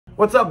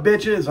What's up,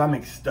 bitches? I'm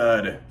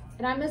McStud.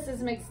 And I'm Mrs.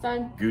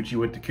 McStud. Gucci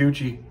with the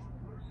coochie.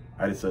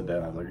 I just said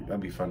that. I was like,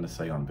 that'd be fun to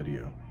say on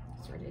video.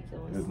 It's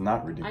ridiculous. It's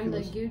not ridiculous. I'm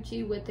the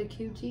Gucci with the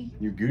coochie.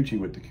 You Gucci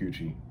with the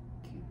coochie.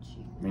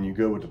 Gucci. I mean, you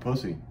go with the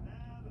pussy.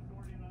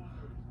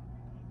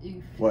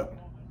 Oof. What?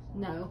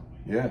 No.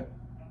 Yeah.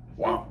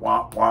 Womp,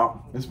 womp,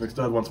 womp. This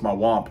McStud wants my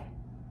womp.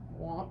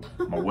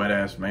 Womp. My wet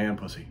ass man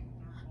pussy.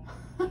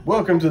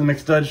 Welcome to the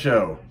McStud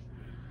Show.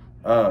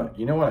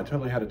 You know what? I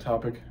totally had a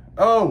topic.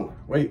 Oh,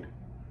 wait.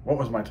 What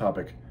was my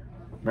topic?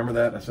 Remember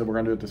that? I said we're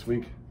going to do it this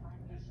week.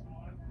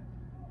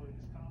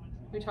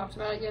 We talked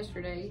about it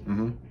yesterday.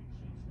 Mm-hmm.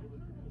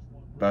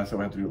 But I said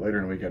we have to do it later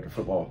in the week after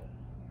football.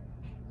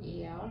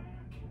 Yeah.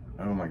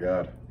 Oh my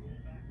God.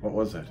 What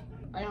was it?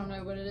 I don't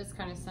know, but it is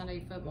kind of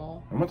Sunday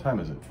football. And what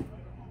time is it?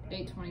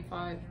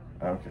 8:25.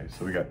 Okay,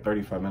 so we got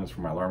 35 minutes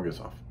before my alarm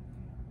goes off.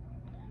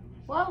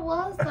 What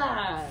was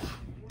that?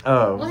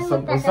 Oh, Let me was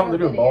look back it something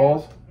to at do our with video.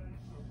 balls?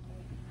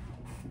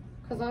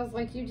 Because I was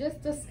like, you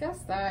just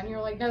discussed that. And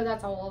you're like, no,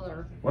 that's all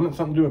other. Wasn't it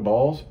something to do with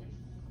balls?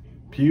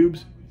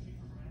 Pubes?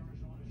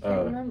 I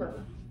don't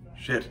remember.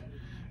 Shit.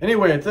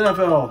 Anyway, it's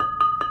NFL.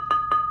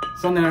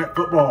 Sunday Night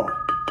Football.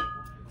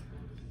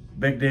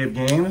 Big day of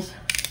games.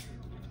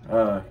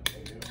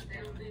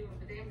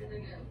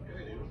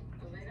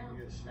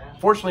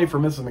 Fortunately for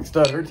Mrs.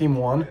 McStud, her team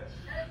won.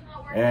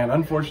 And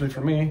unfortunately for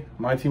me,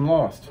 my team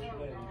lost.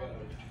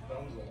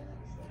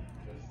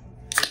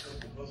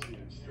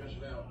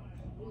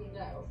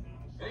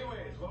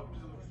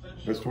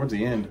 It was towards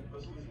the end,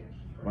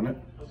 wasn't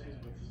it?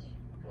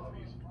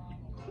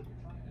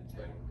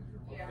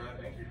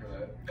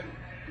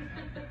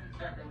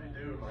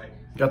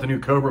 Got the new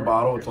Cobra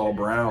bottle. It's all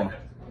brown.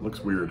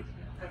 Looks weird.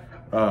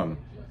 I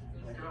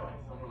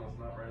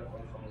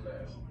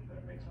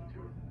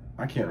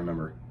can't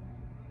remember.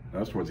 That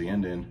was towards the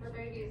end.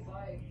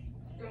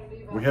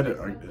 We had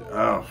to,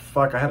 oh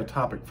fuck! I had a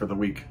topic for the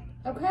week.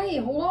 Okay,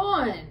 hold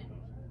on.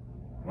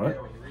 What?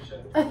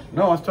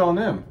 No, I was telling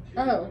them.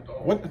 Oh.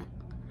 What?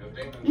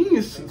 You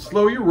can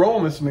slow your roll,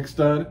 Miss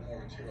McStud.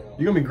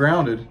 You're gonna be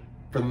grounded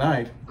for the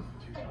night.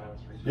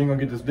 You ain't gonna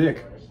get this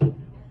dick. You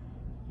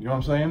know what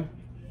I'm saying?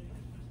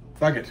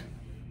 Fuck it.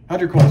 How'd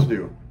your Colts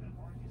do?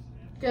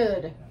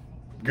 Good.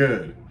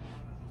 Good.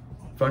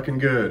 Fucking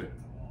good.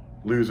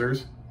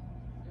 Losers.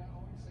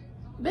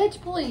 Bitch,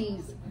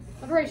 please.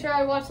 I'm pretty sure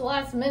I watched the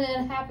last minute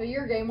and a half of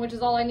your game, which is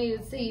all I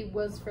needed to see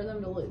was for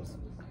them to lose.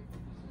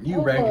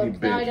 You raggedy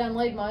look, now I bitch. done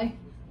laid my...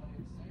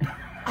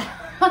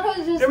 I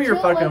was just Give me your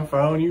chilling. fucking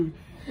phone.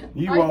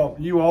 You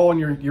all, and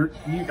your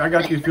I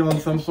got you feeling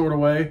some sort of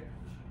way.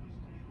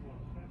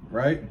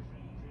 Right?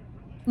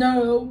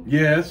 No.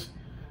 Yes.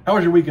 How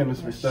was your weekend,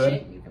 Miss Oh, McStud?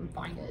 shit, you can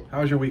find it.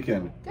 How was your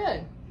weekend?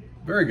 Good.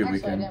 Very good Actually,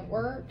 weekend. I didn't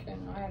work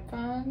and I had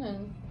fun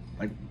and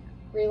Like,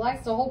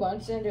 relaxed a whole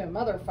bunch. Didn't do a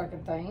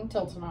motherfucking thing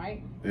till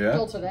tonight. yeah.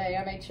 Till today.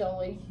 I made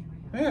chili.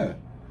 Yeah.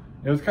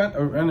 It was kind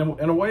of, and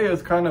in a way,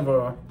 it's kind of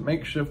a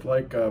makeshift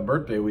like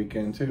birthday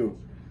weekend too.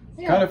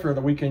 Yeah. Kind of for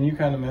the weekend you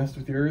kind of missed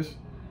with yours,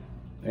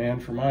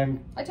 and for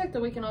mine. I took the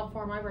weekend off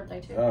for my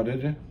birthday too. Oh,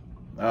 did you?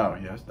 Oh,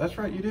 yes, that's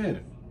right, you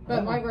did.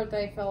 But my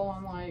birthday fell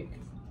on like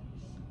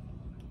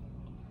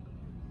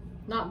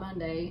not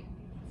Monday.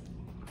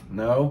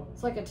 No.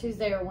 It's like a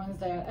Tuesday or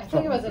Wednesday. I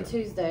think it was a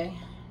Tuesday.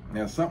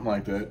 Yeah, something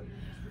like that.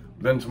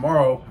 Then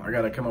tomorrow, I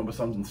got to come up with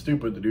something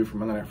stupid to do for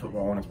Monday Night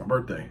Football when it's my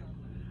birthday.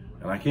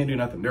 And I can't do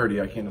nothing dirty.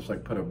 I can't just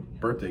like put a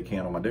birthday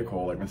can on my dick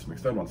hole like Mr.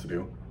 McStud wants to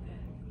do.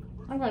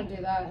 I'm going to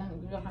do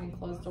that behind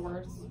closed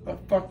doors. The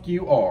fuck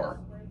you are.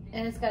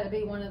 And it's got to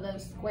be one of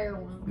those square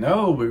ones.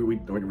 No, we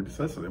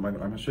discussed it.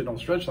 My shit don't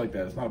stretch like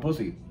that. It's not a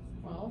pussy.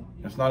 Well,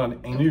 It's not a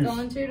it's noose.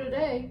 going to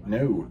today.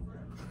 No.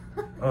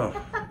 Ugh.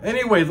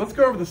 Anyways, let's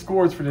go over the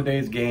scores for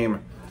today's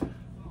game.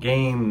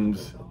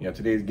 Games. Yeah,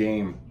 today's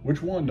game.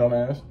 Which one,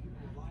 dumbass?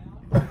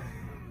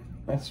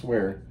 I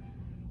swear.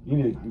 You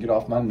need to get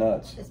off my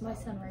nuts. Is my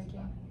son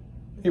raging?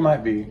 He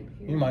might be.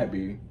 He might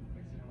be.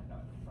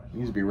 He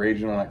needs to be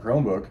raging on that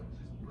Chromebook.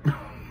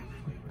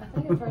 I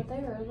think it's right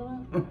there, isn't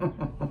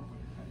it?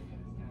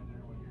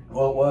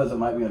 Well, it was. It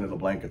might be under the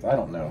blankets. I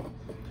don't know.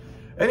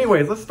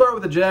 Anyways, let's start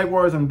with the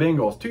Jaguars and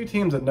Bengals. Two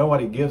teams that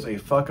nobody gives a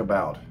fuck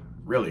about.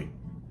 Really.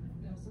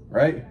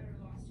 Right?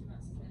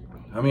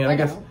 I mean, I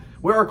guess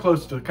we are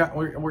close to...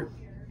 We're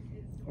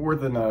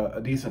within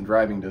a decent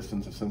driving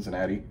distance of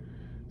Cincinnati.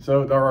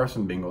 So there are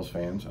some Bengals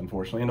fans,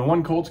 unfortunately. And the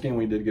one Colts game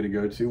we did get to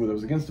go to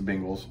was against the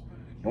Bengals.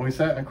 And we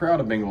sat in a crowd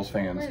of Bengals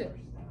fans. Really?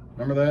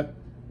 Remember that?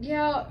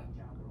 Yeah.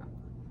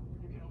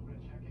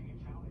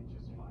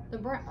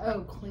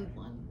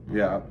 Cleveland.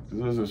 Yeah,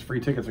 those are those free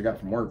tickets I got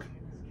from work,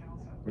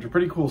 which are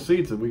pretty cool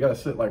seats. We got to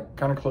sit like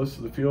kind of close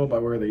to the field by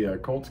where the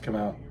Colts come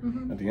out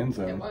at the end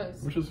zone. It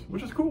was.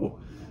 Which is cool.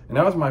 And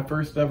that was my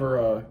first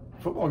ever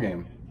football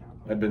game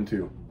I'd been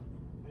to,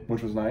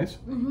 which was nice.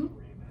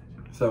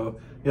 So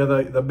yeah,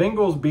 the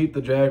Bengals beat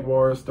the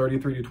Jaguars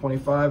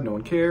 33-25. No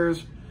one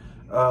cares.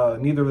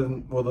 Neither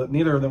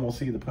of them will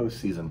see the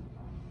postseason.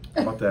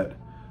 How about that?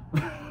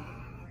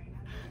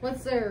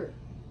 What's their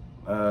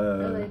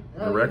The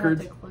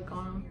records? You have to click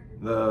on them.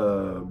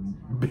 The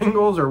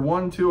Bengals are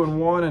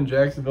 1-2-1, and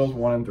Jacksonville's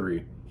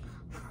 1-3.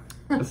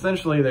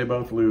 Essentially, they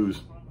both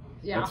lose.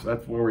 Yeah.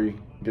 That's where we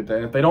get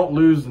that. If they don't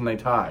lose, then they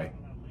tie,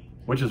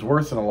 which is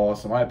worse than a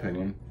loss, in my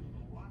opinion.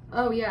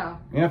 Oh, yeah.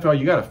 In the NFL,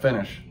 you got to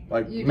finish.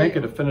 Like, You make do.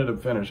 a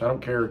definitive finish. I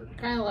don't care.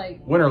 Kind of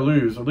like Win or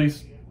lose, at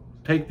least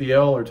take the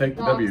L or take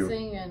the W.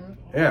 boxing and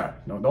Yeah.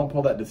 No, don't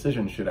pull that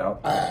decision shit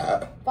out.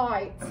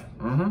 fights.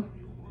 Mm-hmm.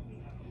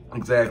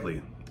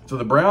 Exactly. So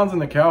the Browns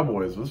and the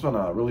Cowboys, this one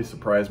really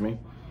surprised me.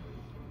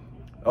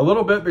 A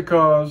little bit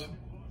because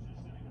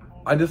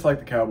I dislike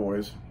the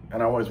Cowboys,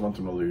 and I always want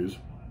them to lose.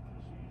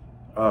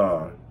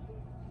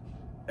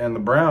 And the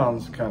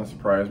Browns kind of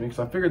surprised me because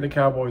I figured the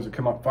Cowboys would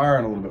come up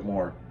firing a little bit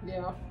more.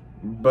 Yeah.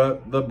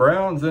 But the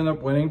Browns end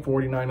up winning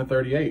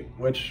 49-38,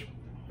 which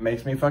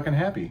makes me fucking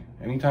happy.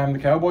 Anytime the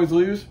Cowboys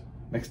lose,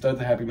 McStud's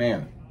a happy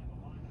man.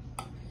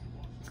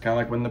 It's kind of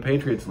like when the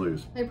Patriots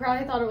lose. They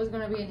probably thought it was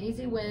going to be an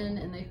easy win,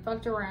 and they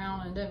fucked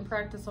around and didn't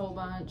practice a whole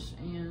bunch,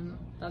 and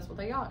that's what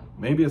they got.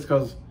 Maybe it's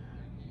because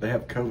they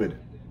have COVID.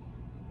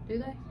 Do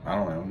they? I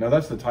don't know. No,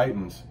 that's the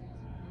Titans.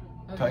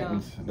 Oh,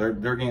 Titans. yeah.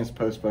 Their game's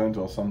postponed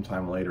until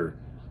sometime later.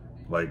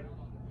 Like,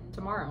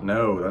 Tomorrow.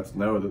 no,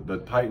 the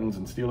Titans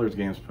and Steelers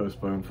game's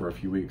postponed for a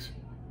few weeks.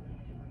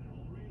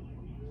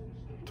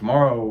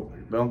 Tomorrow,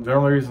 the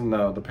only reason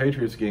the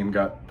Patriots game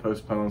got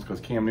postponed is because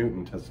Cam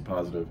Newton tested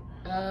positive.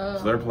 Oh.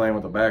 So they're playing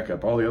with a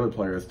backup. All the other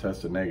players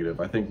tested negative.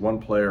 I think one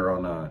player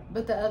on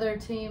But the other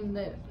team,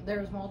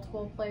 there's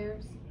multiple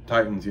players?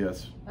 Titans,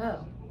 yes.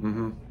 Oh.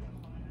 Mm-hmm.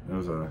 It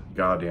was a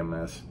goddamn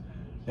mess.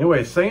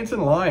 Anyway, Saints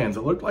and Lions.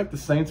 It looked like the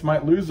Saints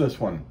might lose this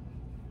one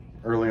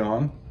early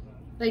on.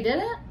 They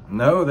didn't?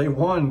 No, they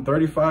won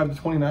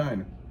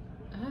 35-29.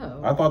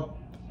 Oh.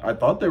 I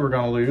thought they were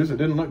going to lose. It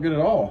didn't look good at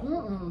all.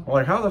 Mm-mm.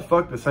 Like, how the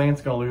fuck the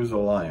Saints going to lose to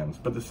the Lions?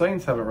 But the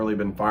Saints haven't really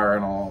been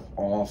firing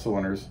all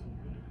cylinders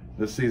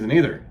this season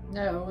either.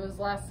 No, it was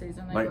last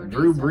season. They were Like,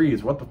 Drew decent.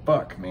 Brees, what the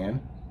fuck,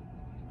 man?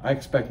 I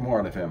expect more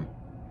out of him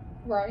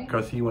Right.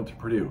 because he went to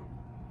Purdue.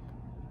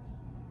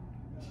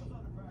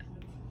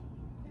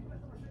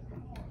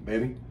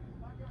 Baby.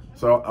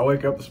 So I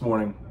wake up this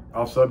morning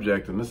off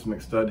subject, and Mrs.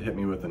 McStud hit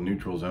me with a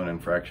neutral zone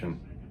infraction.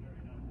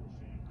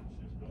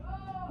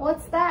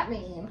 What's that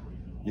mean?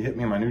 You hit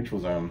me in my neutral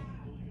zone.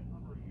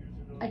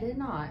 I did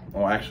not.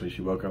 Oh, actually,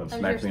 she woke up and That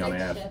was smacked me your on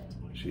the stick ass.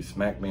 shift. She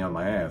smacked me on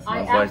my ass. And I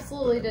I was like,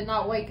 absolutely did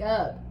not wake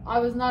up. I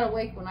was not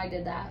awake when I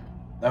did that.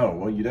 oh,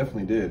 well, you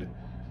definitely did.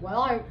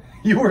 Well,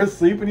 You were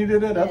asleep when you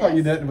did it? I thought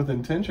you Yes. did it with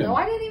intention. No,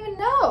 I didn't even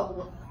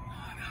know.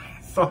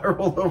 Saw her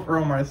roll over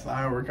on my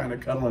side. We're kind of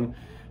cuddling.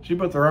 She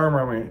puts her arm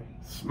around me.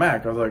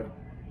 Smack. I was like,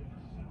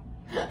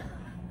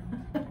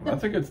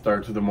 that's a good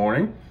start to the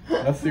morning.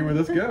 Let's see where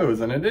this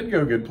goes. And it did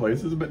go good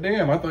places, but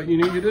damn, I thought you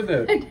knew you did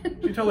that.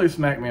 She totally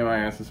smacked me in my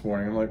ass this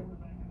morning. I'm like,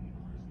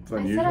 it's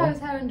unusual. I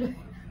said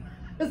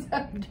I was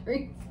having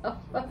drinks. So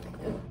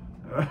fucking.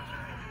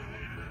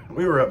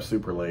 We were up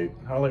super late.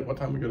 How late? What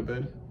time we go to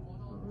bed?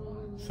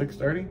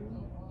 6:30?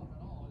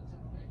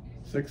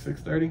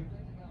 6:30?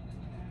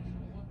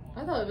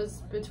 I thought it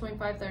was between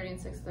 5:30 and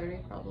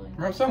 6:30, probably.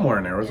 Or somewhere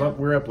in there. We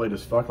were up late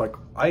as fuck. Like,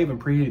 I even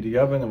preheated the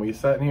oven, and we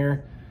sat in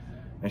here,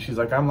 and she's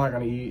like, I'm not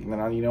going to eat. And then,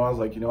 I was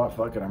like, you know what?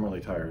 Fuck it. I'm really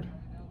tired.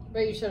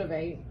 But you should have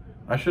ate.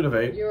 I should have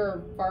ate. You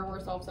were far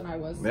worse off than I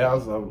was. Yeah, I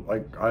was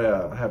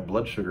I have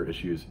blood sugar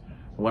issues.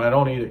 When I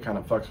don't eat, it kind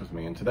of fucks with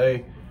me. And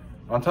today,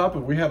 on top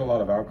of, we had a lot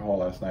of alcohol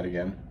last night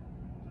again.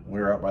 We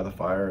were out by the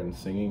fire and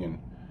singing and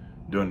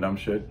doing dumb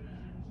shit.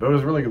 But it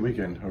was a really good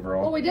weekend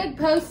overall. Well, we did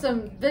post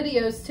some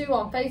videos too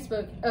on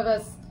Facebook of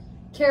us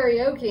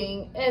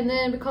karaokeing, and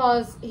then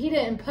because he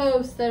didn't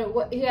post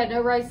that he had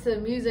no rights to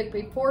the music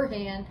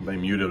beforehand, They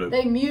muted it.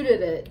 they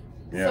muted it.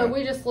 Yeah. So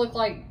we just look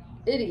like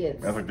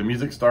idiots. That's like the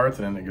music starts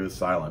and then it goes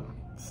silent.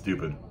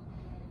 Stupid.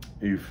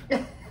 Oof.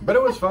 But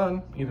it was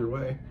fun either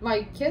way.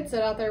 My kid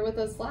sat out there with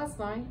us last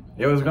night.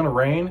 It was going to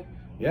rain.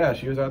 Yeah,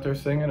 she was out there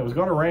singing. It was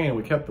going to rain.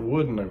 We kept the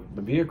wood in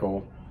the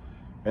vehicle.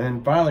 And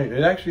then finally,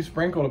 it actually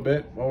sprinkled a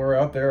bit while we were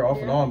out there off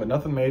and on, but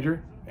nothing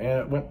major. And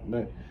it went.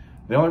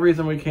 The only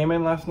reason we came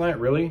in last night,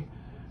 really,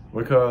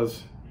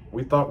 because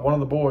we thought one of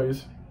the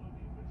boys,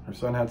 her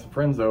son had some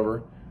friends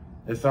over.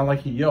 It sounded like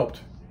he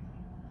yelped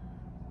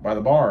by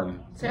the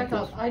barn. See,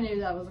 I knew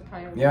that was a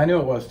coyote. Yeah, I knew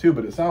it was too,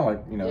 but it sounded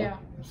like, Yeah.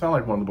 it sounded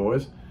like one of the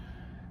boys.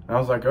 And I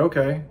was like,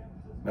 okay,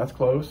 that's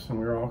close. And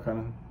we were all kind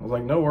of, I was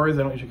like, no worries,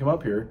 they don't usually come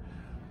up here.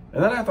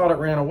 And then I thought it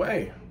ran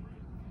away.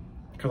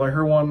 Because I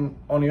heard one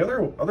on the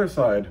other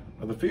side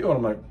of the field.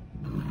 I'm like,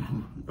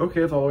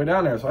 okay, it's all the way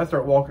down there. So I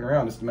start walking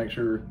around just to make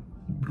sure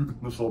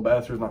this little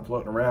bastard's not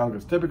floating around.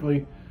 Because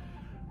typically,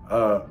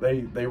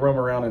 they roam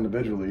around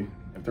individually.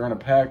 If they're in a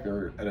pack,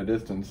 they're at a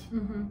distance.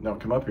 They don't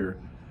come up here.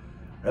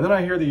 And then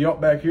I hear the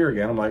yelp back here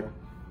again. I'm like,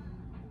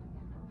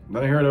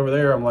 then I hear it over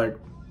there. I'm like,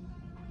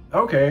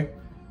 okay.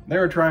 They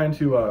were trying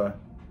to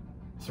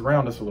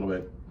surround us a little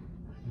bit.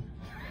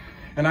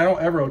 And I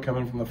don't ever come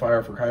in from the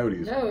fire for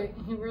coyotes. No,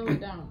 he really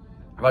don't.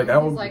 Like,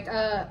 He's like,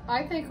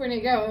 I think we need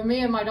to go. And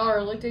me and my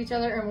daughter looked at each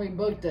other and we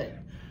booked it.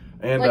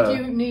 and Like,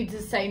 you need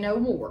to say no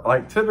more.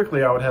 like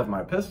typically I would have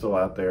my pistol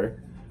out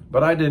there,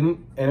 But I didn't,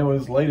 and it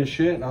was late as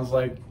shit, and I was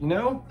like, you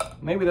know,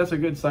 maybe that's a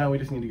good sign. We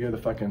just need to go the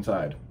fuck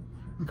inside.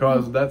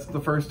 Because that's the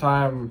first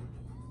time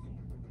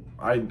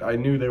I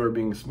knew they were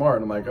being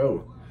smart. I'm like,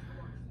 oh.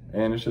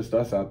 And it's just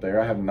us out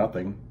there. I have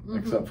nothing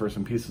except for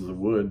some pieces of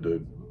wood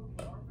to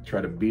try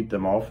to beat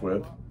them off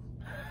with.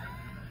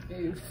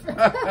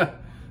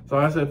 So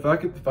I said,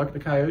 fuck it, fuck the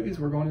coyotes,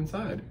 we're going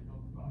inside.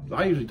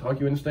 I usually talk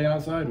you into staying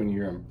outside when you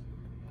hear them.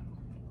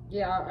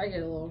 Yeah, I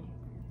get a little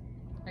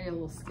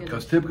skittish.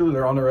 Because typically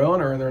they're on their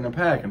own or they're in a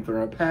pack. And if they're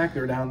in a pack,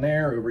 they're down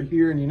there, over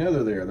here, and you know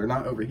they're there. They're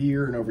not over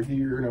here and over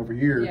here and over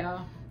here. Yeah.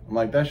 I'm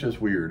like, that's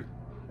just weird.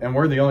 And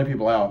we're the only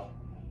people out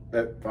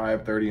at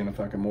 5:30 in the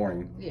fucking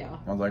morning. Yeah.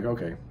 I was like,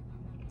 okay,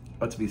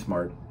 let's be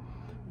smart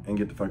and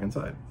get the fuck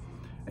inside.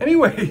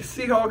 Anyway,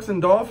 Seahawks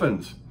and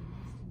Dolphins.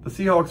 The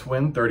Seahawks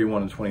win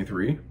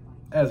 31-23,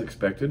 as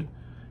expected.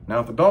 Now,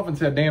 if the Dolphins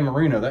had Dan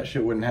Marino, that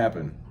shit wouldn't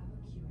happen.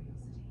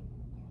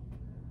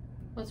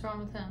 What's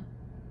wrong with him?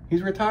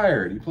 He's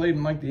retired. He played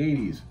in like the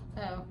 80s.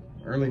 Oh.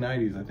 Early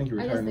 90s. I think he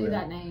I retired. just knew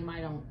that name.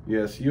 I don't.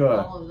 Yes,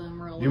 all of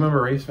them really. You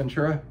remember Ace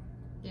Ventura?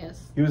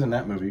 Yes. He was in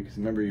that movie because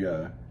remember he.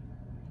 I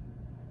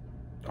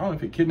don't know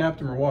if he kidnapped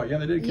him or what. Yeah,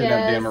 they did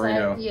kidnap Dan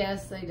Marino.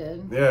 Yes, they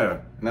did. Yeah,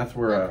 and that's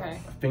where Okay.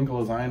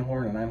 Finkel is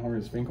Einhorn and Einhorn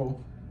is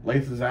Finkel.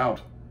 Laces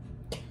out.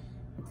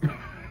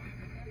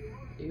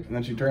 And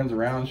then she turns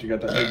around. She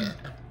got that big.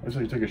 Looks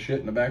like she took a shit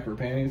in the back of her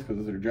panties because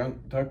there's her junk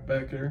tucked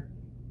back there.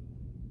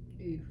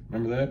 Ew.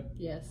 Remember that?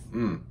 Yes.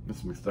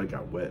 Mrs. McStud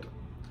got wet.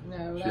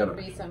 No, She that had would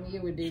be something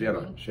you would do She to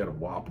had me. she had a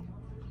wop.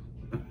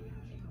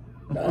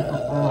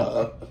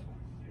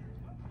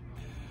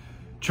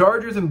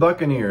 Chargers and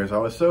Buccaneers. I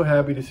was so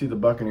happy to see the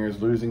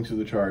Buccaneers losing to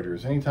the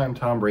Chargers. Anytime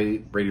Tom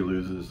Brady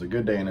loses, it's a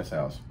good day in his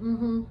house.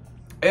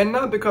 And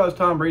not because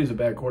Tom Brady's a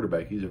bad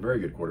quarterback. He's a very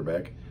good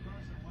quarterback.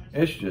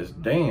 It's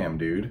just, damn,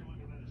 dude.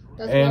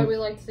 That's why we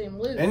like to see him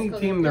lose. Any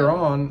team they're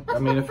on, I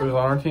mean, if it was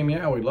on our team,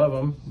 yeah, we'd love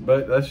them.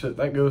 But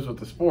that goes with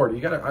the sport.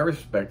 I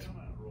respect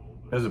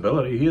his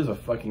ability. He is a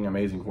fucking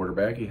amazing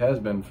quarterback. He has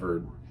been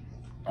for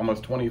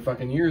almost 20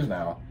 fucking years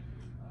now.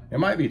 It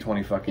might be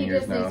 20 fucking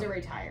years now. He just needs to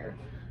retire.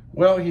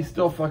 Well, he's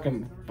still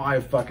fucking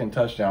 5 fucking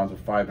touchdowns with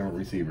 5 different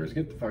receivers.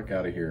 Get the fuck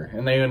out of here.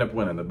 And they end up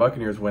winning. The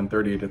Buccaneers win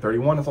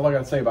 38-31. That's all I got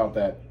to say about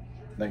that.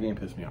 That game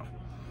pissed me off.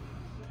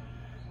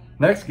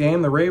 Next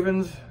game, the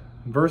Ravens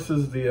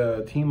versus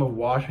the team of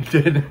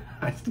Washington.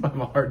 I still have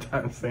a hard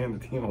time saying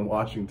the team of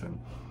Washington.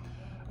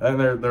 And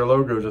their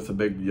logo is just a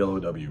big yellow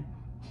W.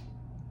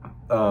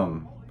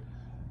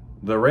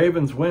 The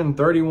Ravens win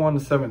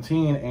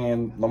 31-17,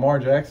 and Lamar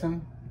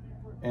Jackson,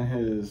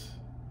 in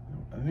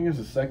I think it was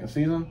his second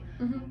season,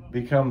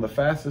 become the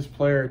fastest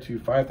player to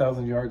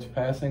 5,000 yards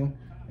passing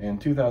and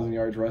 2,000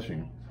 yards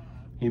rushing.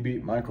 He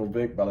beat Michael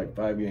Vick by like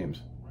 5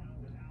 games.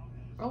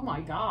 Oh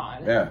my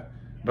God. Yeah.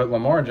 But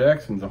Lamar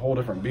Jackson's a whole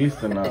different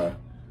beast than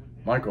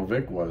Michael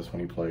Vick was when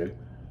he played.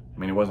 I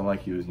mean, it wasn't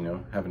like he was,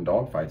 having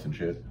dog fights and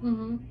shit.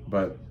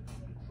 But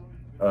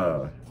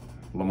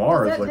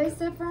Lamar is like... Does that taste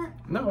different?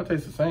 No, it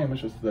tastes the same.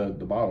 It's just the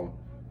bottle.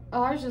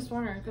 Oh, I was just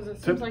wondering because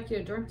it seems like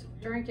you drink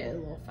it a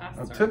little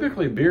faster.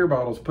 Typically, beer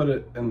bottles put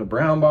it in the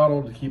brown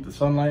bottle to keep the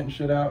sunlight and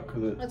shit out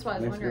because That's why I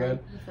was wondering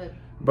if it...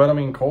 But I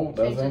mean, Colt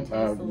doesn't.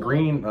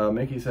 Green, little.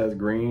 Mickey says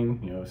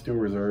green. Steel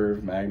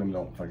Reserve, Magnum.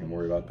 Don't fucking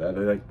worry about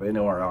that. They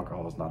know our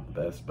alcohol is not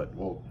the best, but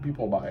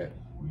people buy it.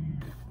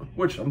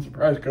 Which I'm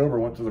surprised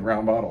Cobra went to the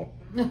brown bottle.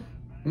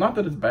 Not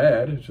that it's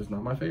bad. It's just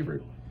not my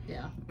favorite.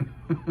 Yeah.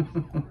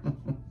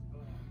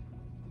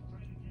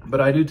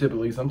 But I do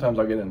typically. Sometimes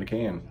I'll get it in the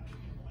can.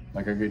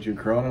 Like I get you a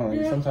Corona.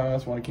 Sometimes I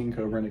just want a King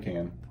Cobra in a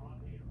can.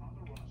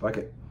 Fuck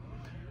it.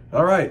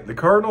 All right, the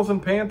Cardinals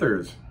and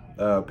Panthers.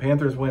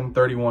 Panthers win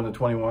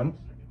 31-21.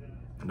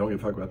 Don't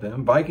give a fuck about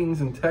them. Vikings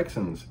and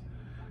Texans.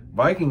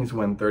 Vikings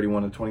win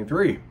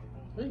 31-23.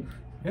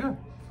 Yeah.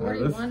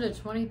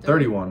 41-23.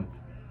 31.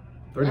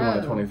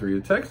 31-23. The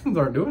Texans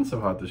aren't doing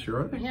so hot this year,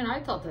 are they? Man, I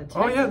thought the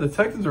Texans... Oh yeah, the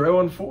Texans are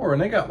 0-4,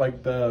 and they got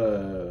like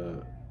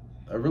a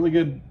really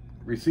good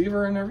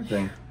receiver and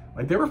everything.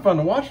 Like they were fun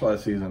to watch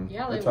last season.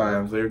 Yeah, at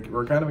times they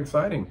were kind of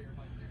exciting.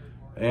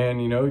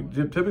 And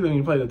typically when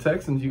you play the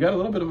Texans, you got a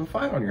little bit of a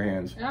fight on your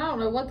hands. And I don't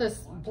know what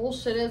this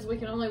bullshit is. We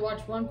can only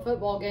watch one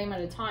football game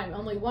at a time.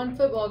 Only one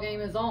football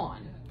game is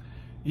on.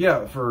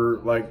 Yeah,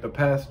 for like the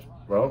past,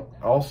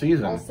 all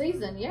season. All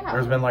season, yeah.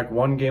 There's been like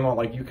one game on,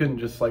 like you couldn't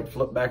just like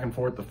flip back and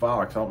forth to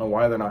Fox. I don't know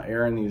why they're not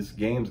airing these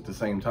games at the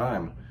same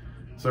time.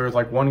 So there's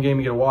like one game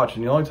you get to watch,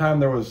 and the only time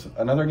there was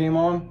another game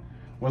on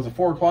was a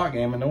 4 o'clock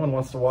game, and no one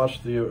wants to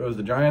watch it was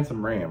the Giants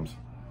and Rams.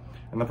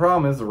 And the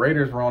problem is the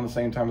Raiders were on the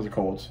same time as the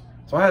Colts.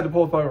 So I had to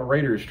pull the fucking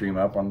Raiders stream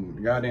up on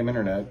the goddamn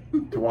internet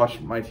to watch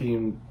my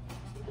team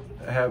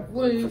have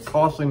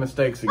costly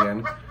mistakes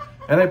again.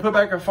 And they put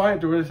back a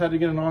fight to where they just had to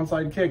get an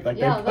onside kick. Like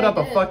they put up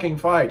a fucking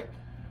fight.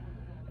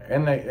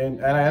 And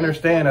I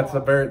understand that's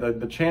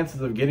the chances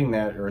of getting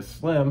that are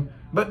slim.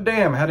 But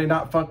damn, had they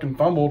not fucking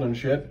fumbled and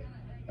shit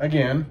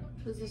again.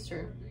 This is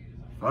true.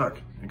 Fuck.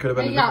 It could have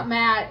been. He got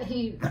mad.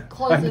 He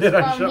closed his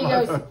phone. He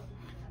goes.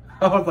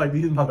 I was like,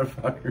 these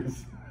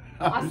motherfuckers.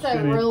 I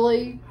said,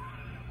 really?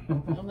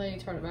 And then you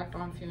turn it back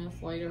on a few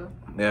minutes later.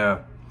 Yeah.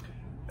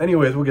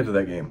 Anyways, we'll get to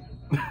that game.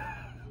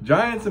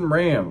 Giants and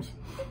Rams.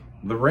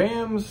 The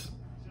Rams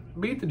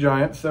beat the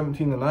Giants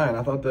 17-9.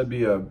 I thought that'd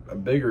be a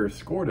bigger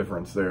score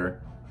difference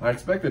there. I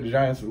expected the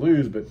Giants to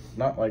lose, but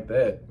not like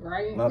that.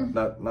 Right. Not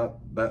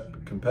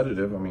that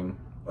competitive. I mean,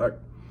 like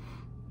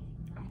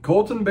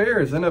Colts and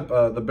Bears end up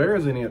the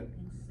Bears ended up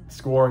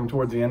scoring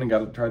towards the end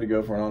and tried to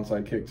go for an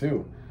onside kick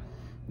too.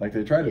 Like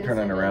they tried to turn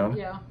it around.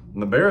 Yeah.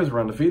 And the Bears were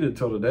undefeated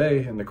till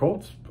today, and the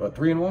Colts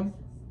 3-1.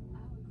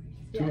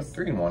 Yes.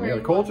 3-1. Yeah,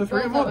 the Colts are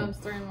 3-1. Both of them's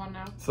 3-1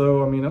 now.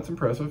 So I mean that's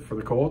impressive for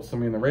the Colts. I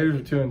mean the Raiders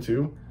are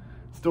 2-2.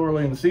 Still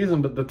early in the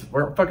season, but the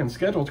fucking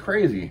schedule's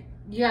crazy.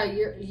 Yeah,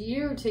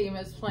 your team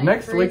is playing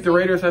Next crazy. week the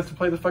Raiders have to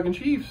play the fucking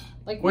Chiefs.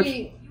 Like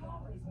which,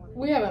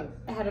 we haven't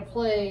had to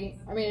play.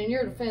 I mean, in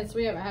your defense,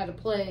 we haven't had to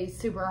play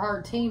super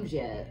hard teams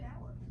yet.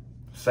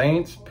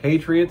 Saints,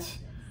 Patriots,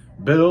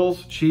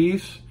 Bills,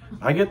 Chiefs.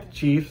 I get the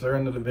Chiefs; they're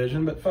in the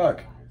division, but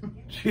fuck,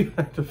 Chiefs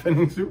are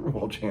defending Super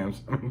Bowl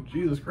champs. I mean,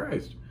 Jesus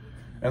Christ,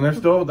 and they're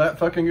still that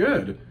fucking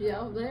good.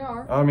 Yeah, they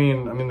are. I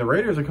mean, the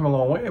Raiders have come a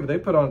long way, but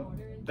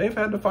they've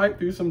had to fight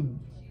through some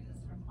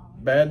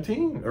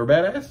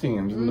badass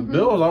teams, and the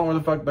Bills aren't where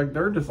the fuck, like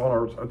they're just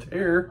on a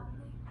tear,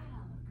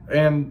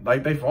 and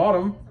like they fought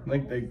them,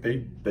 like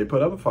they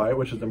put up a fight,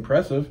 which is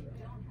impressive,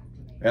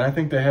 and I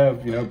think they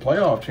have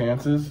playoff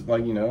chances,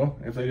 like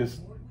if they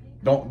just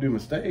don't do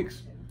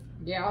mistakes.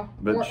 Yeah,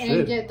 but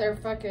and get their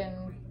fucking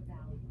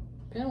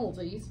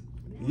penalties.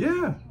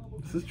 Yeah,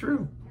 this is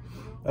true.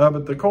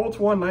 But the Colts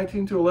won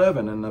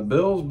 19-11, and the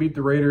Bills beat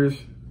the Raiders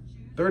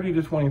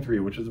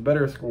 30-23, which is a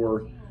better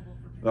score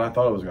than I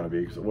thought it was going to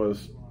be because it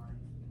was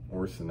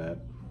worse than that.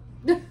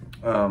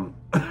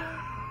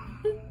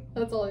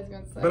 That's all he's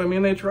going to say. But I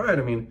mean, they tried.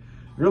 I mean,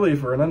 really,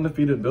 for an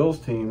undefeated Bills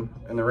team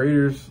and the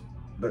Raiders,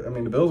 the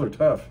Bills are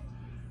tough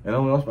and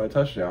only lost by a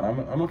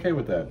touchdown. I'm okay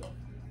with that.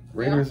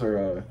 Raiders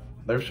are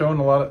they've shown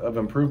a lot of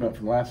improvement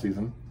from last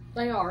season.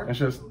 They are. It's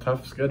just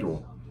tough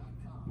schedule,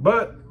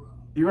 but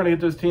you're going to get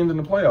those teams in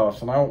the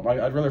playoffs, and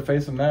I'd rather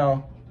face them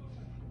now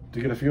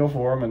to get a feel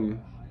for them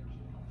and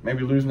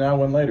maybe lose now,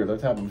 win later.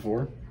 That's happened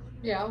before.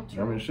 Yeah.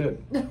 True. I mean,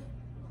 shit.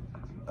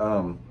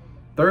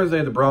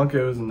 Thursday, the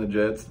Broncos and the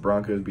Jets. The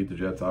Broncos beat the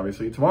Jets,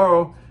 obviously.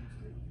 Tomorrow,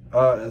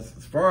 as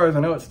far as I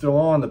know, it's still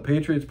on. The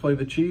Patriots play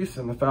the Chiefs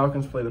and the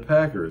Falcons play the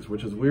Packers,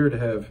 which is weird to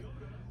have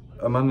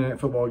a Monday Night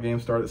Football game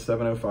start at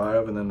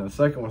 7:05 and then the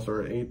second one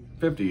start at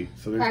 8:50.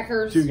 So there's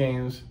Packers. 2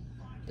 games.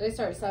 They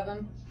start at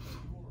 7.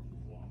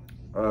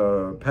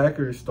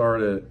 Packers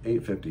start at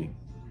 8:50.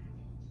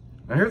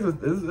 Now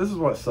this is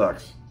what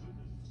sucks.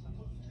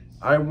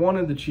 I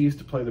wanted the Chiefs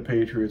to play the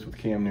Patriots with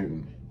Cam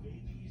Newton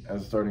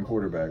as a starting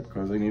quarterback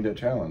because they need that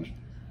challenge.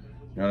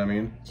 You know what I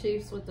mean?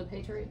 Chiefs with the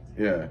Patriots.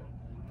 Yeah,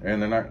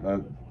 and they're not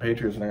the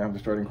Patriots are not gonna have the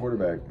starting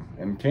quarterback,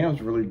 and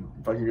Cam's a really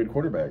fucking good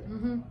quarterback.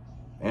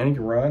 And he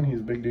can run. He's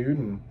a big dude,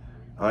 and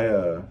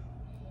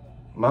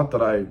not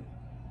that I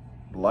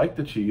like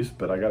the Chiefs,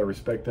 but I gotta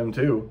respect them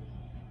too.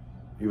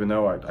 Even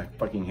though I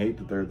fucking hate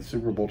that they're the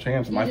Super Bowl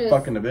champs in my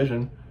fucking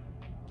division.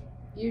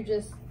 You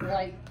just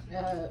like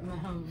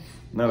Mahomes.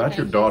 No, that's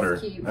your daughter.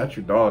 That's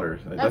your daughter.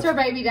 That's her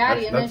baby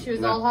daddy, and then she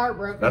was all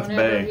heartbroken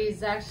whenever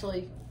he's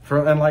actually...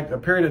 In like a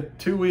period of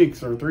 2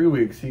 weeks or 3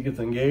 weeks, he gets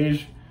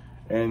engaged,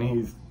 and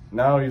he's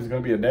going to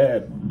be a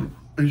dad.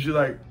 And she's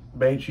like,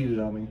 Bae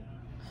cheated on me.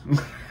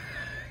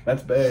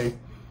 That's Bae.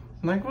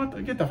 I'm like,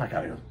 what? Get the fuck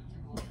out of here.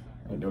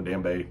 Ain't no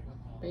damn Bae.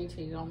 Bae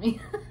cheated on me.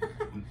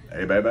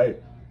 Hey, Bae.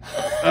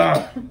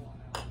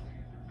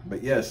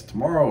 But yes,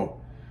 tomorrow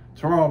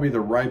will be the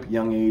ripe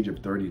young age of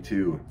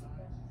 32.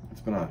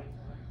 It's been a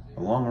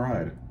long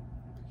ride.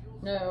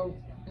 No,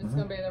 it's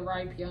going to be the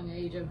ripe young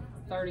age of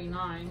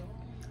 39.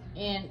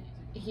 And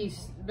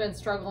he's been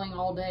struggling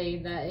all day.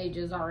 That age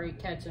is already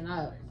catching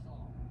up.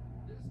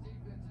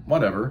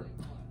 Whatever.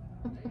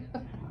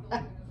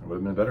 It would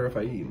have been better if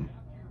I eaten.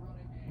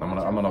 I'm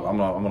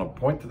gonna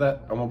point to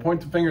that. I'm gonna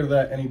point the finger to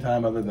that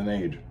anytime other than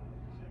age.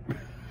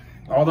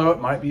 Although it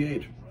might be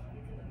age.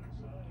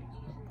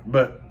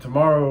 But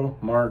tomorrow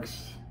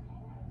marks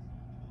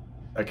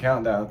a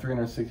countdown,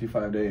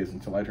 365 days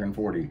until I turn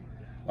 40.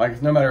 Like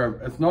it's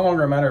no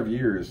longer a matter of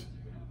years.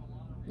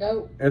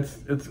 Nope. It's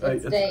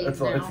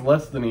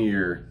less than a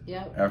year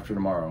after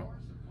tomorrow.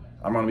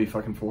 I'm gonna be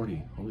fucking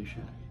 40. Holy shit.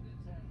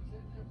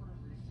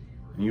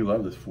 And you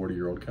love this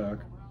 40-year-old cock.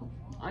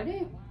 I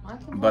do.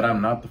 But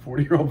I'm not the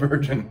 40-year-old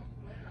virgin.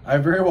 I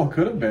very well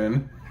could have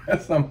been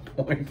at some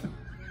point.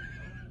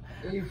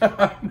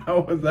 I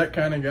was that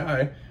kind of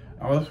guy.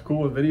 I was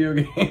cool with video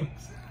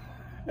games.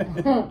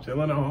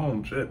 Chilling at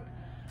home, shit.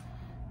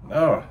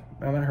 Oh,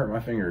 man, that hurt my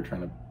finger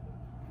trying to...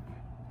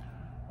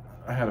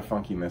 I had a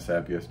funky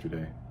mishap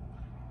yesterday.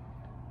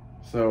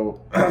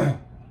 So,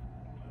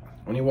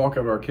 when you walk out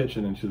of our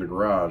kitchen into the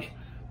garage,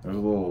 there's a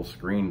little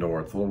screen door.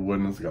 It's a little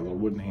wooden, it's got a little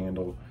wooden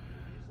handle.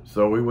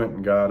 So we went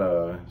and got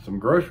some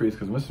groceries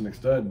because Mr.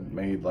 McStud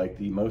made like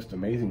the most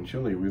amazing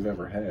chili we've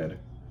ever had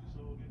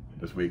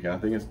this weekend. I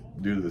think it's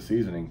due to the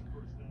seasoning,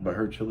 but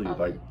her chili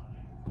like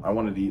I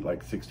wanted to eat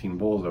like 16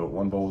 bowls of it.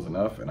 One bowl was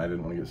enough, and I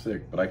didn't want to get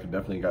sick. But I could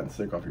definitely gotten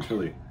sick off your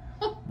chili.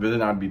 But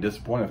then I'd be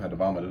disappointed if I had to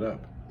vomit it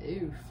up.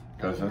 Oof.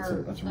 Because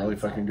that's some really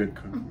fucking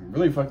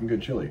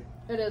good chili.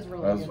 It is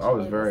really good. I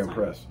was very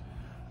impressed.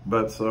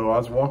 But so I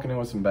was walking in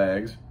with some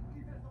bags,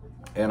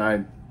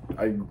 and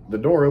the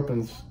door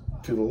opens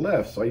to the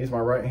left, so I use my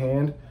right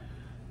hand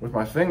with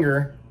my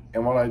finger,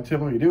 and what I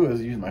typically do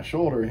is use my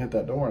shoulder and hit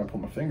that door, and I pull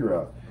my finger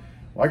out.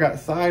 Well, I got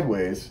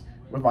sideways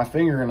with my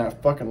finger in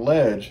that fucking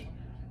ledge,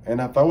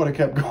 and if I would have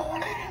kept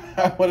going,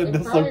 I would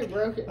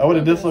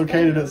have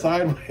dislocated it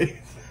sideways.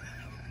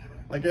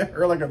 Like it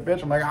hurt like a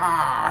bitch. I'm like,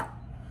 ah!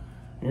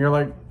 And you're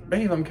like,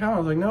 babe, I'm coming. I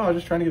was like, no, I was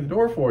just trying to get the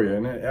door for you.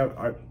 And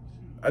I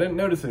didn't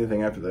notice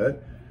anything after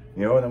that,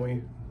 you know. And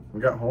then we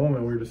got home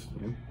and we were just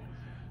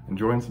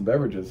enjoying some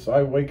beverages. So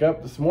I wake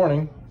up this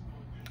morning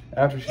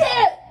after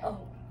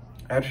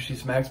she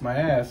smacks my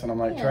ass, and I'm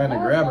like trying to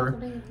grab her,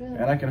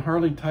 and I can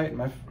hardly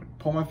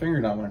pull my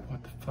finger down. I'm like,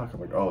 what the fuck?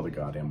 I'm like, oh, the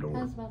goddamn door.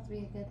 That's about to be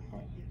a good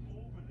catch.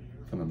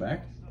 From the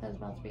back? That's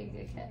about to be a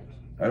good catch.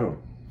 Oh,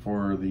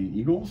 for the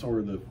Eagles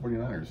or the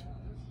 49ers?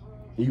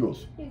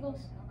 Eagles.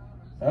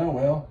 Oh,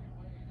 well,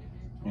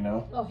 you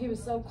know. Oh, he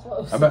was so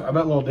close. I bet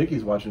little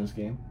Dickie's watching this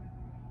game.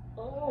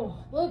 Oh,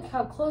 look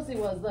how close he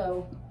was,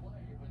 though.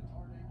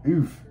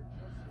 Oof.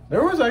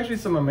 There was actually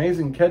some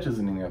amazing catches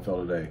in the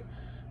NFL today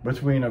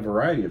between a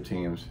variety of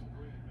teams,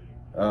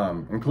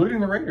 including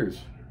the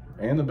Raiders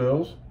and the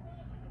Bills.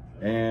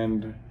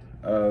 And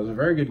it was a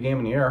very good game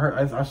in the air.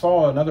 I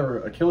saw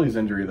another Achilles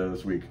injury, though,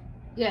 this week.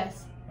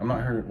 Yes. I'm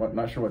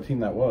not sure what team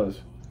that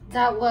was.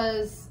 That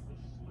was...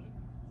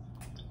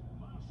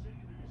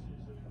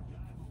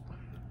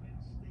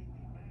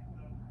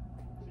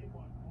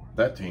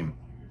 That team.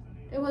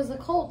 It was the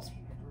Colts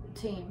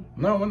team.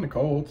 No, it wasn't the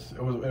Colts.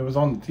 It was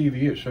on the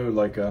TV. It showed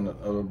like on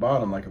the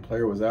bottom, like a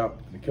player was out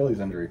with an Achilles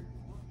injury.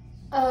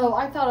 Oh,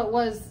 I thought it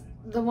was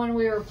the one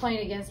we were playing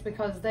against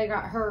because they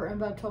got hurt and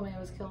Bub told me it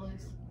was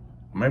Achilles.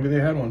 Maybe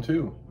they had one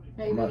too.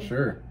 Maybe. I'm not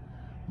sure.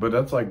 But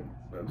there's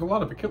a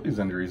lot of Achilles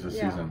injuries this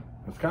season.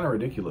 It's kind of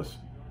ridiculous.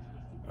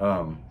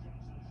 I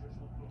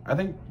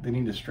think they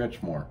need to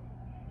stretch more.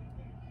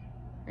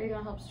 Are you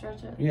going to help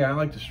stretch it? Yeah, I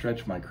like to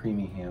stretch my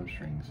creamy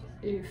hamstrings.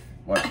 Oof.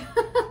 What?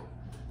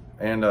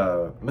 And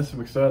Mrs.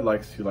 McStud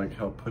likes to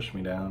help push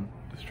me down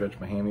to stretch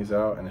my hammies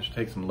out, and then she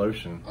takes some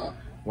lotion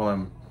while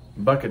I'm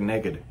bucket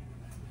naked.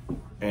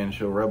 And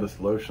she'll rub this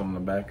lotion on the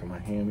back of my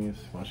hammies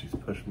while she's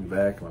pushing me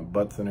back, and my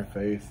butt's in her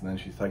face, and then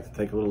she's like to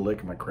take a little lick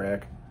of my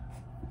crack.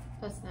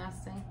 That's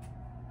nasty.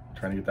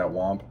 Trying to get that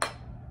womp.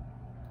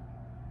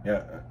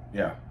 Yeah,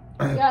 yeah.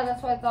 Yeah,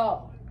 that's what I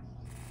thought.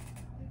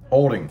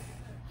 Holding.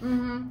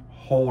 Mm-hmm.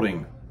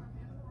 Holding.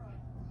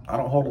 I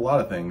don't hold a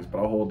lot of things, but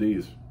I'll hold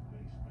these.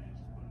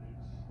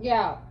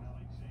 Yeah.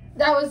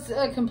 That was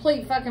a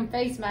complete fucking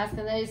face mask,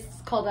 and they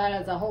called that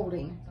as a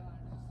holding.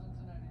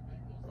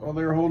 Well,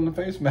 they were holding the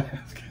face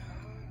mask.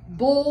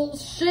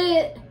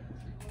 Bullshit.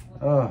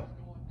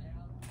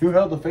 Who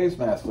held the face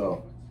mask,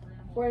 though?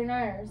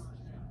 49ers.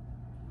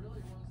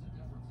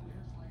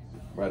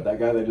 Right, that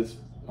guy they just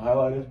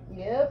highlighted?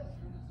 Yep.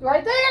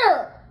 Right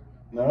there.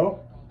 No?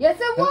 Yes,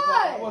 it was.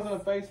 That wasn't a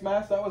face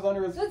mask. That was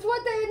under his... That's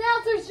what the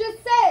announcers just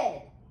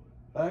said.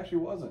 That actually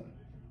wasn't.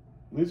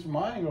 At least from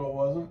my angle, it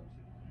wasn't.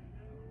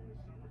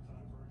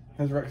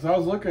 Because I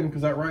was looking,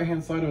 because that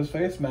right-hand side of his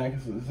face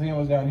mask, his hand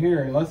was down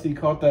here, unless he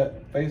caught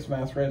that face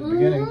mask right at the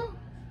beginning.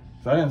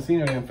 So I didn't see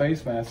no damn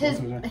face mask. His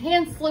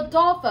hand slipped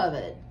off of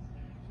it.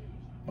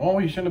 Oh,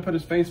 he shouldn't have put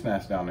his face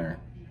mask down there.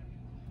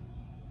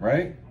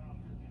 Right?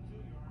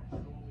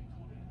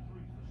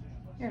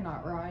 You're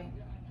not right.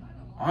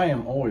 I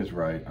am always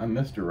right. I'm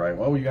Mr. Right.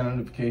 Oh, you got a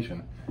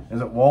notification.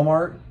 Is it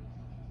Walmart?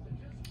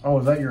 Oh,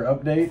 is that your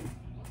update?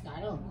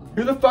 I don't know.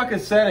 Who the fuck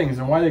is settings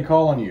and why are they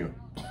calling you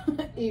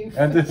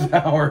at this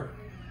hour?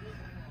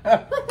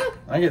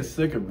 I get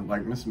sick of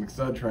Miss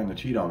McStud trying to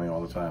cheat on me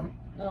all the time.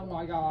 Oh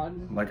my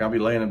god. I'll be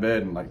laying in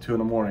bed and 2 in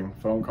the morning,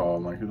 phone call.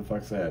 I'm like, who the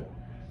fuck's that?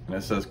 And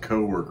it says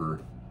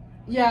coworker.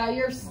 Yeah,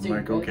 you're stupid. I'm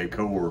like, okay,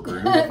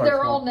 coworker.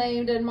 They're all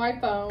named in my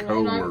phone, coworker.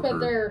 and I put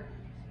their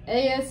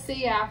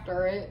ASC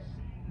after it.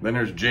 Then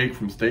there's Jake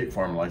from State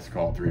Farm likes to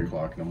call at 3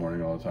 o'clock in the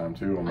morning all the time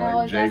too. I'm I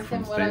like, Jake ask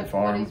from him State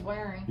Farm. what he's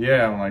wearing.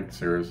 Yeah, I'm like,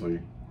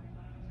 seriously.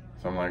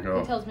 So I'm like,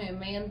 oh. He tells me a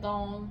man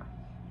thong,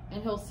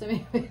 and he'll send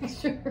me a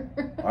picture.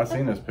 I've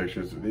seen those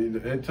pictures.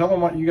 Tell them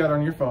what you got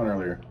on your phone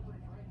earlier.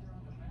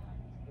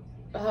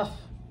 Ugh,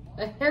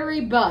 a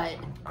hairy butt.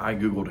 I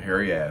Googled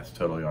hairy ass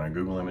totally on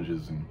Google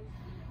Images, and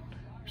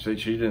she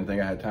didn't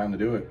think I had time to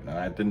do it. And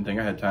I didn't think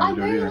I had time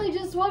to do it either. I literally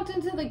just walked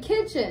into the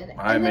kitchen,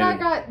 and then I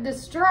got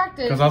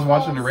distracted. Because I was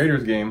watching the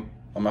Raiders game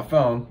on my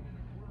phone,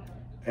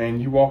 and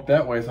you walked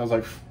that way, so I was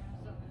like,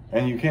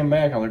 and you came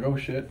back, I was like, oh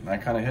shit, and I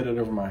kind of hid it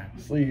over my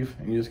sleeve,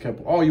 and you just kept,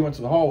 oh, you went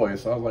to the hallway,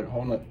 so I was like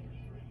holding it,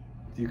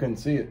 you couldn't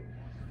see it.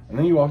 And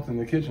then you walked in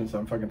the kitchen, so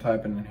I'm fucking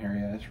typing in hairy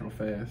ass real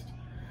fast.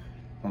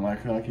 I'm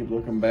like, I keep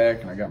looking back,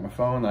 and I got my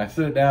phone, and I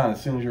sit it down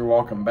as soon as you're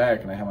walking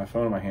back, and I have my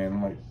phone in my hand.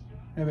 I'm like,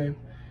 hey, babe.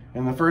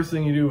 And the first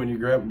thing you do when you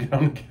get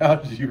on the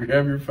couch is you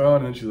grab your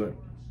phone, and she's like,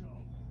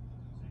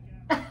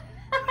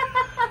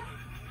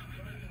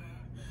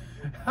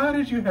 how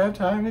did you have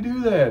time to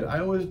do that?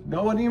 I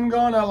wasn't even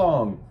gone that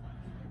long.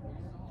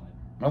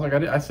 I was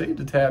like, I saved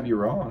the tab you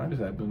were on. I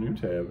just had the new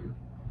tab.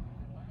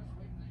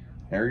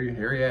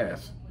 Hairy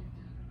ass.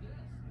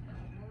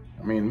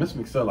 I mean, Miss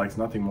McStud likes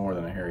nothing more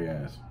than a hairy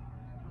ass.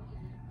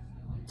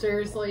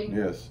 Seriously?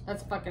 Yes.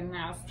 That's fucking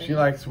nasty. She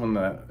likes when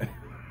the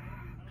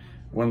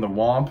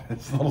womp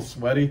is a little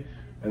sweaty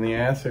and the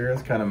ass hair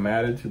is kind of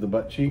matted to the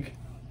butt cheek,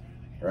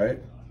 right?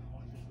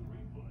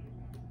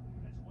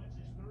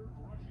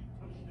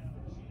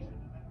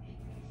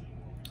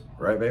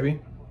 Right, baby?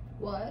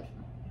 What?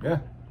 Yeah.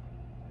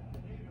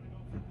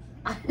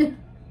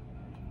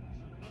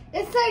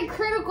 It said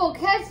critical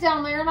catch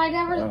down there, and I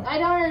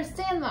don't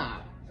understand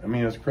that. I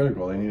mean, it's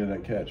critical. They needed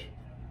that catch.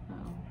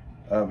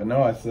 Oh. But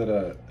no, I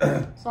said,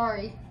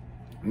 Sorry.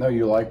 no,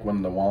 you like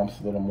when the womp's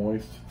a little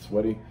moist,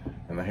 sweaty,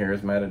 and the hair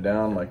is matted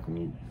down, like when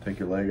you take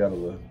your leg out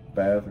of the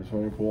bath or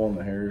swimming pool and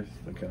the hair is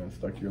kind of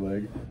stuck to your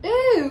leg.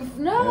 Oof,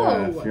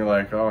 no. Yeah, so you're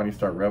like, oh, and you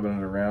start rubbing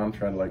it around,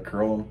 trying to like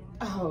curl them.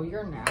 Oh,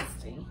 you're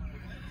nasty.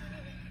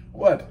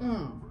 What?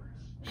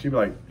 She'd be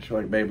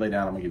like, babe, lay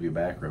down, I'm gonna give you a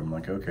back rub. I'm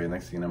like, okay.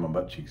 Next thing you know, my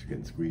butt cheeks are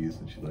getting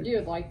squeezed, and she's like, you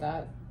would like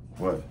that.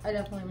 What? I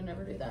definitely would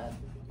never do that.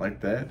 Like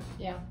that?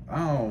 Yeah.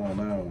 Oh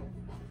no.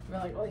 You're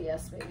like, oh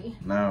yes, baby.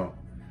 No.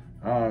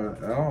 I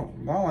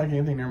don't like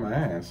anything near my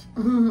ass.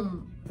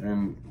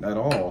 And at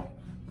all.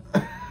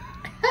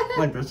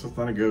 Like that's just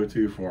not a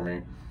go-to for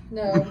me.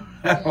 No, me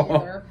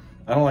either.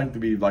 I don't like to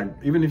be like,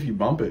 even if you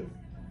bump it,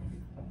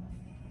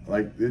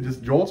 like it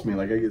just jolts me.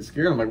 Like I get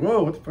scared. I'm like,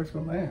 whoa, what the fuck's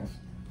on my ass?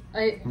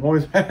 I'm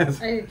always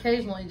has. I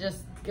occasionally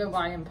just go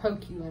by and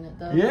poke you in it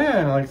though. Yeah,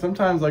 and like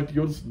sometimes like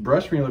you'll just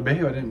brush me like,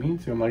 babe, I didn't mean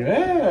to. I'm like,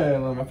 eh,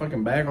 and then my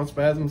fucking back will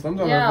spasm.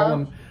 Sometimes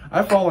Yeah.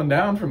 I've fallen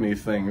down from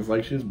these things.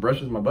 Like she just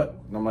brushes my butt,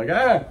 and I'm like,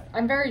 ah.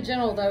 I'm very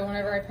gentle though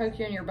whenever I poke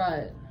you in your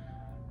butt.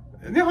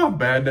 You know how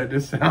bad that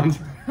just sounds?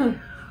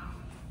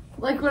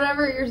 Like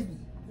whenever you're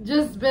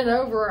just bent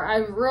over, I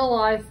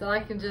realize that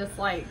I can just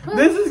like.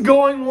 This is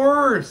going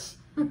worse.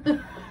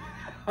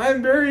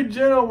 I'm very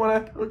gentle when I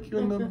poke you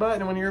in the butt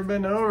and when you're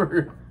bent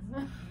over.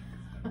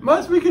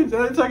 Must be because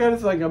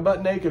it's like I'm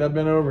butt naked. I've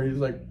been over. He's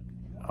like,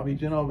 I'll be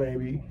gentle,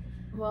 baby.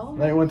 Well,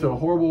 and I went to a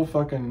horrible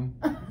fucking.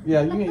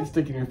 Yeah, you ain't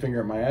sticking your finger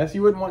at my ass.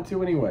 You wouldn't want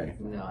to anyway.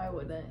 No, I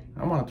wouldn't.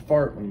 I'm gonna have to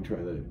fart when you try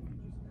that.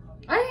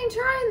 I ain't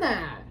trying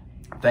that.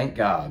 Thank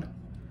God.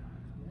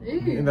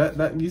 Ew.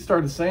 That you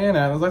started saying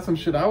that. It was like some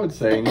shit I would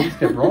say, and you just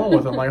kept rolling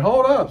with it. I'm like,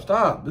 hold up,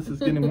 stop. This is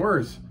getting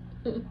worse.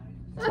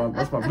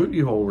 That's my booty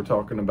hole we're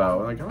talking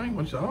about. Like I don't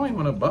even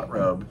want a butt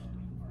rub.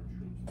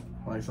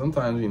 Like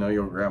sometimes, you know,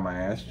 you'll grab my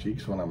ass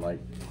cheeks when I'm like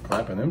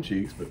clapping them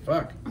cheeks, but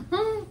fuck.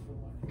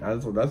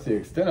 That's the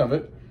extent of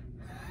it.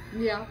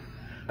 Yeah.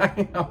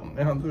 You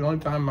know, the only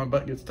time my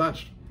butt gets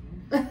touched,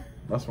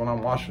 that's when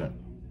I'm washing it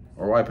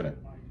or wiping it.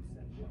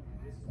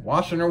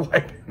 Washing or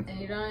wiping. And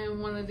you don't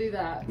even want to do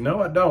that.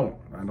 No, I don't.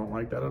 I don't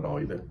like that at all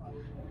either.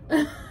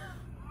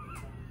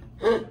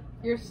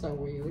 You're so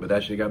weird. But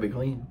that shit gotta be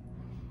clean.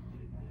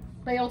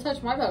 But you'll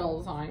touch my butt all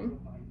the time.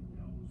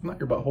 Not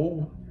your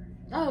butthole.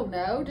 Oh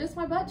no, just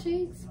my butt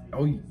cheeks.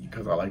 Oh,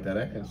 because I like that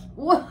ass.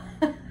 What?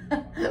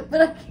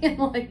 But I can't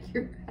like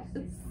your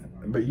ass.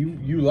 But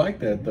you like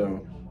that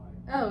though.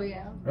 Oh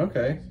yeah.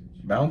 Okay.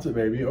 Bounce it,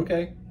 baby.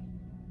 Okay.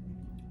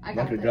 I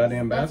got like a this.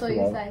 goddamn That's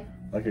basketball. what you say.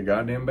 Like a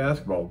goddamn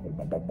basketball.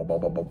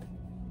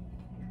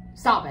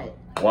 Stop it.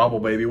 Wobble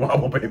baby,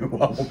 wobble baby,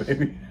 wobble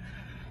baby.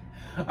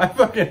 I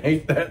fucking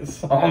hate that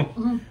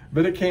song.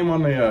 But it came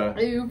on the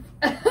Oof.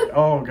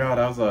 oh god,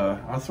 I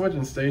was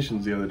switching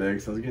stations the other day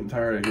because I was getting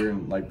tired of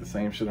hearing like the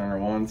same shit on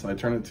R1, so I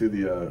turned it to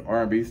the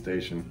R&B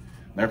station.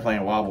 And they're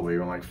playing Wobble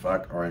Baby. I'm like,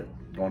 fuck, all right,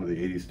 going to the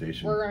 80s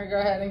station. We're gonna go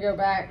ahead and go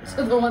back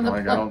to the one that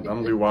like, I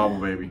don't do Wobble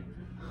Baby.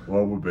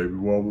 Wobble baby,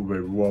 wobble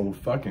baby, wobble.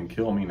 Fucking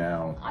kill me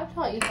now. I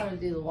taught you how to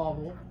do the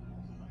wobble.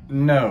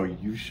 No,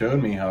 you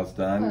showed me how it's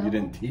done. Well, you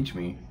didn't teach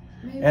me.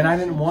 Maybe And I you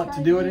didn't should want try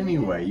to do it doing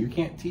anyway. You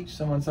can't teach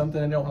someone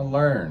something they don't want to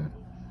learn.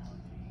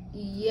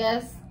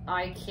 Yes,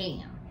 I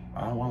can.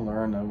 I don't want to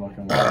learn no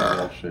fucking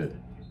bullshit.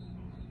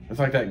 It's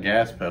like that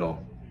gas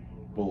pedal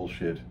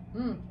bullshit.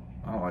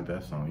 I don't like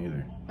that song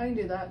either. I can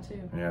do that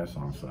too. Yeah, that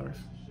song sucks.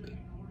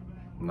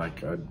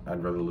 Like,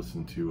 I'd rather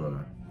listen to,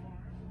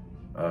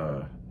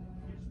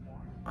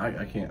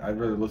 I can't, I'd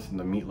rather listen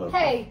to Meatloaf.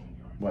 Hey!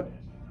 What?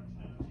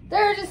 They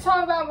were just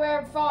talking about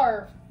Brett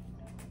Favre.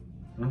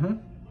 Mm-hmm.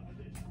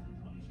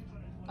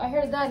 I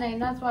heard that name,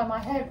 that's why my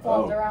head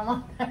flops around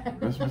like that.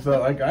 That's what's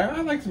up. Like, I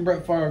like some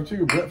Brett Favre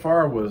too. Brett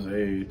Favre was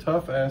a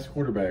tough-ass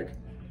quarterback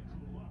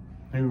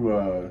who,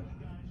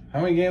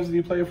 how many games did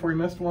he play before he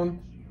missed one?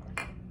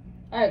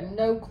 I have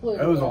no clue.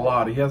 It was a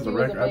lot. He has the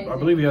record. I amazing.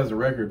 believe he has the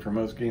record for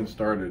most games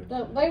started.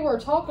 They were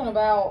talking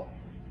about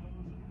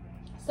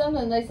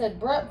something. They said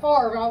Brett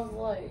Favre. I was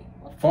like,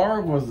 what?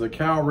 Favre was the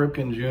Cal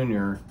Ripken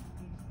Jr.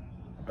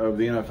 of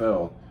the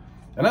NFL.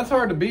 And that's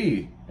hard to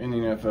be in the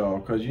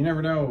NFL because you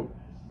never know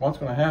what's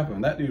going to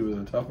happen. That dude was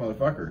a tough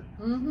motherfucker.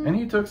 Mm-hmm. And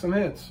he took some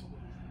hits.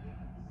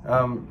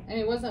 And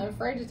he wasn't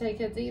afraid to take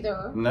hits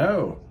either.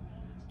 No.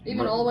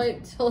 Even all the way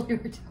until he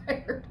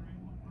retired.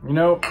 You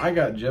know, I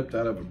got gypped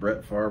out of a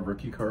Brett Favre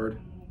rookie card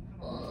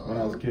when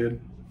I was a kid.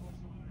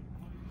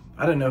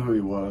 I didn't know who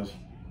he was,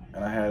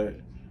 and I had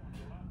it.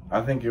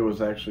 I think it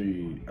was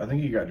actually, I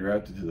think he got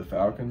drafted to the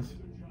Falcons,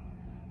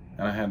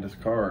 and I had this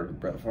card,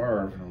 Brett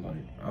Favre, and I'm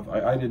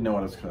like, I didn't know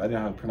what it was, I didn't know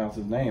how to pronounce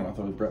his name. I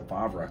thought it was Brett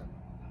Favre.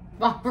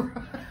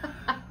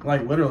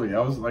 Like, literally, I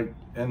was like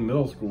in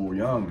middle school,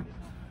 young.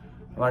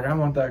 Like, I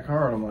want that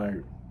card. I'm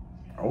like,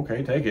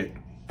 okay, take it.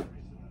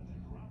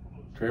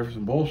 Trade for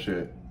some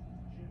bullshit.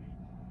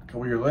 A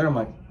couple years later, I'm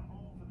like,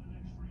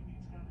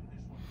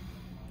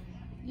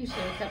 you should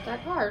have kept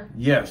that card.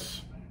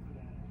 yes.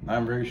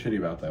 I'm very shitty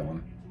about that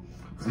one.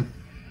 You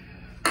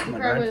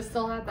probably would have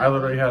still had that. I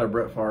literally had a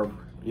Brett Favre.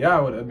 Yeah,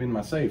 it would have been in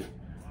my safe.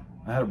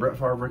 I had a Brett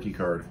Favre rookie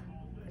card,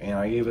 and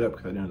I gave it up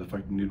because I didn't know who the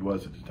fucking dude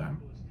was at the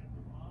time.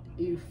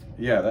 Oof.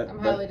 Yeah, I'm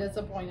highly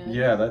disappointed.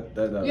 Yeah,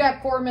 that. You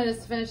have 4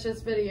 minutes to finish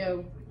this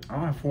video. I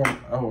don't have 4.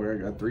 Oh, I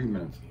got 3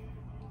 minutes.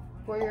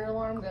 Before your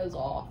alarm goes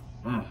off.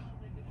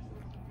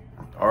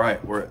 All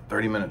right, we're at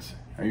 30 minutes.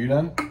 Are you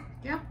done?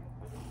 Yeah.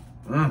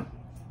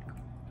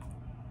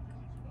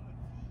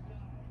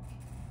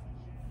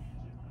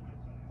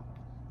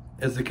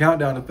 It's the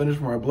countdown to finish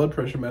my blood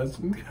pressure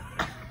medicine.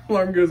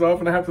 Alarm goes off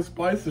and I have to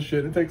splice the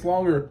shit. It takes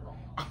longer.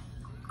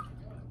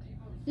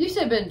 You should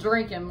have been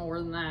drinking more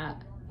than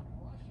that.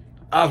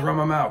 I was running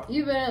my mouth.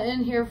 You've been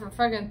in here for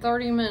fucking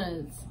 30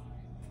 minutes.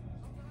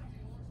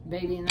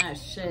 Beating that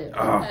shit.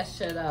 That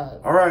shit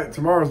up. All right,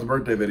 tomorrow's the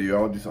birthday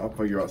video. I'll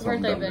figure out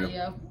something. Birthday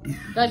video.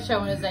 That's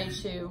showing his age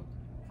shoe.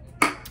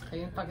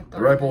 The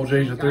ripe old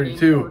age of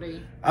 32.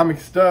 I'm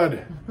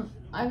McStud.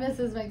 I'm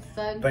Mrs.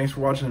 McStud. Thanks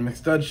for watching the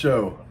McStud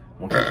Show.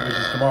 We'll catch you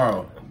bitches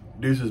tomorrow.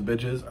 Deuces,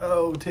 bitches.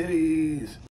 Oh, titties.